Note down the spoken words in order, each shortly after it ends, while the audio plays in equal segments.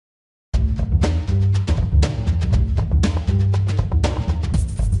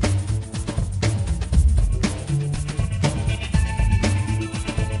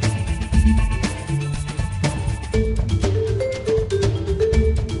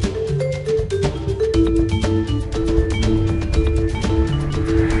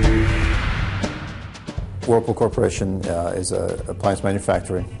Whirlpool Corporation is a appliance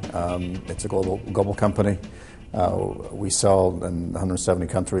manufacturer. It's a global company. We sell in 170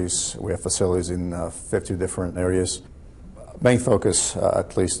 countries. We have facilities in 50 different areas. Main focus,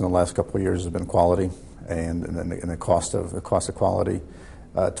 at least in the last couple of years, has been quality and the cost of quality,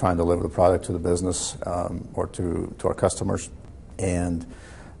 trying to deliver the product to the business or to our customers, and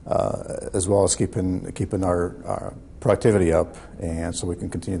as well as keeping our productivity up, and so we can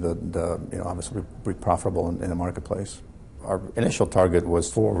continue to obviously be profitable in the marketplace. Our initial target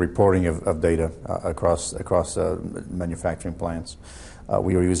was for reporting of data across manufacturing plants.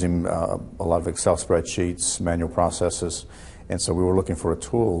 We were using a lot of Excel spreadsheets, manual processes, and so we were looking for a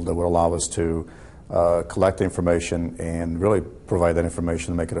tool that would allow us to collect the information and really provide that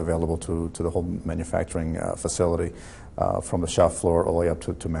information and make it available to the whole manufacturing facility, from the shop floor all the way up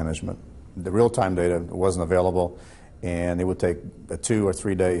to management. The real-time data wasn't available, and it would take 2 or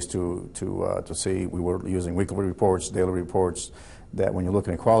 3 days to see. We were using weekly reports, daily reports, that when you're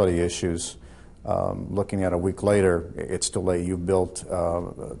looking at quality issues, looking at a week later, it's too late. You've built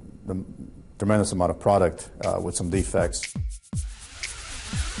a tremendous amount of product with some defects.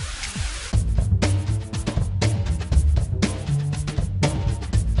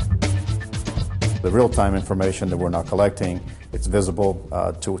 The real-time information that we're now collecting, it's visible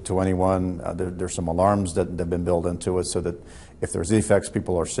to anyone. There's some alarms that have been built into it so that if there's defects,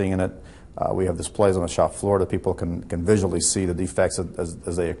 people are seeing it. We have displays on the shop floor that people can visually see the defects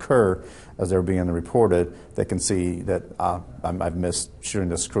as they occur, as they're being reported. They can see that I've missed shooting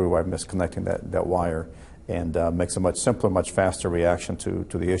the screw, I've missed connecting that wire, and makes a much simpler, much faster reaction to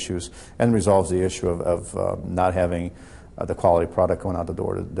the issues, and resolves the issue of not having the quality product going out the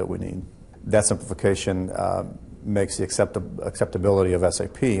door that we need. That simplification makes the acceptability of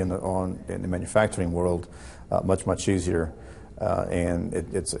SAP in the manufacturing world much easier, and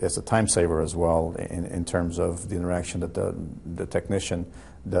it's a time saver as well in terms of the interaction that the technician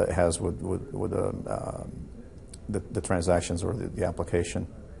has with the transactions or the application.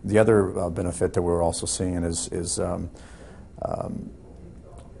 The other benefit that we're also seeing is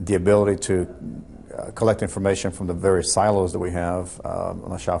the ability to collect information from the various silos that we have on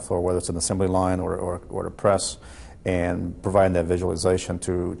the shop floor, whether it's an assembly line or a press, and providing that visualization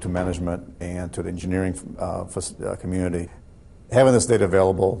to management and to the engineering community. Having this data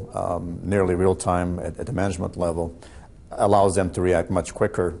available nearly real time at the management level allows them to react much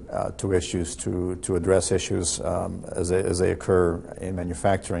quicker to issues, to address issues as they occur in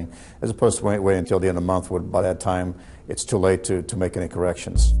manufacturing, as opposed to waiting until the end of the month, where by that time it's too late to make any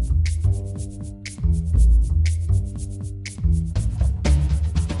corrections.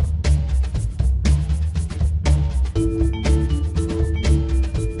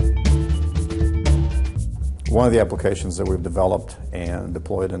 One of the applications that we've developed and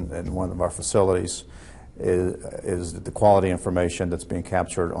deployed in one of our facilities is the quality information that's being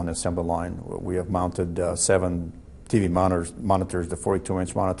captured on the assembly line. We have mounted 7 TV monitors, the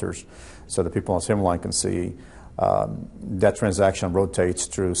 42-inch monitors, so that people on the assembly line can see. That transaction rotates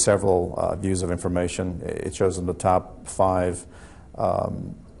through several views of information. It shows them the top 5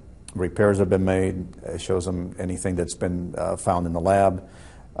 repairs that have been made. It shows them anything that's been found in the lab.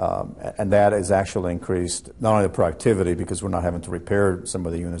 And that has actually increased not only the productivity, because we're not having to repair some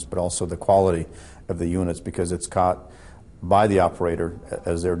of the units, but also the quality of the units, because it's caught by the operator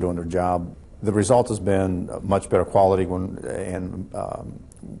as they're doing their job. The result has been much better quality and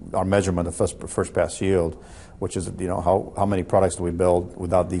our measurement of first pass yield, which is how many products do we build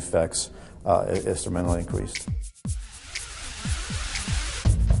without defects, is tremendously increased.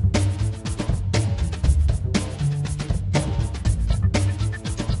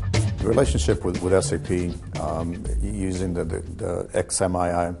 The relationship with SAP using the SAP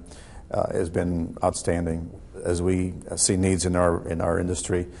MII has been outstanding. As we see needs in our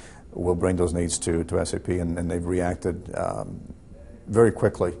industry, we'll bring those needs to SAP, and they've reacted very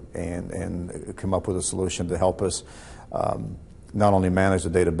quickly and come up with a solution to help us not only manage the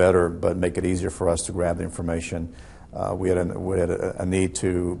data better, but make it easier for us to grab the information. We had a need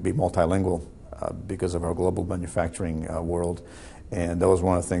to be multilingual because of our global manufacturing world. And that was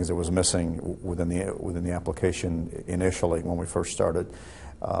one of the things that was missing within the application initially when we first started.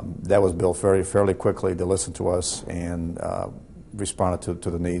 That was built fairly quickly to listen to us and responded to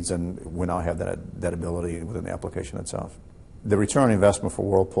the needs, and we now have that ability within the application itself. The return on investment for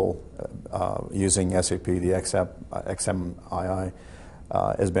Whirlpool using SAP, the SAP MII,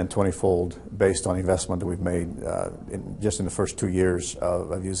 has been 20-fold based on investment that we've made just in the first 2 years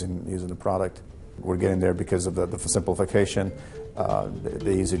of using the product. We're getting there because of the simplification,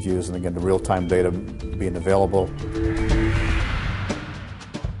 the ease of use, and again, the real-time data being available.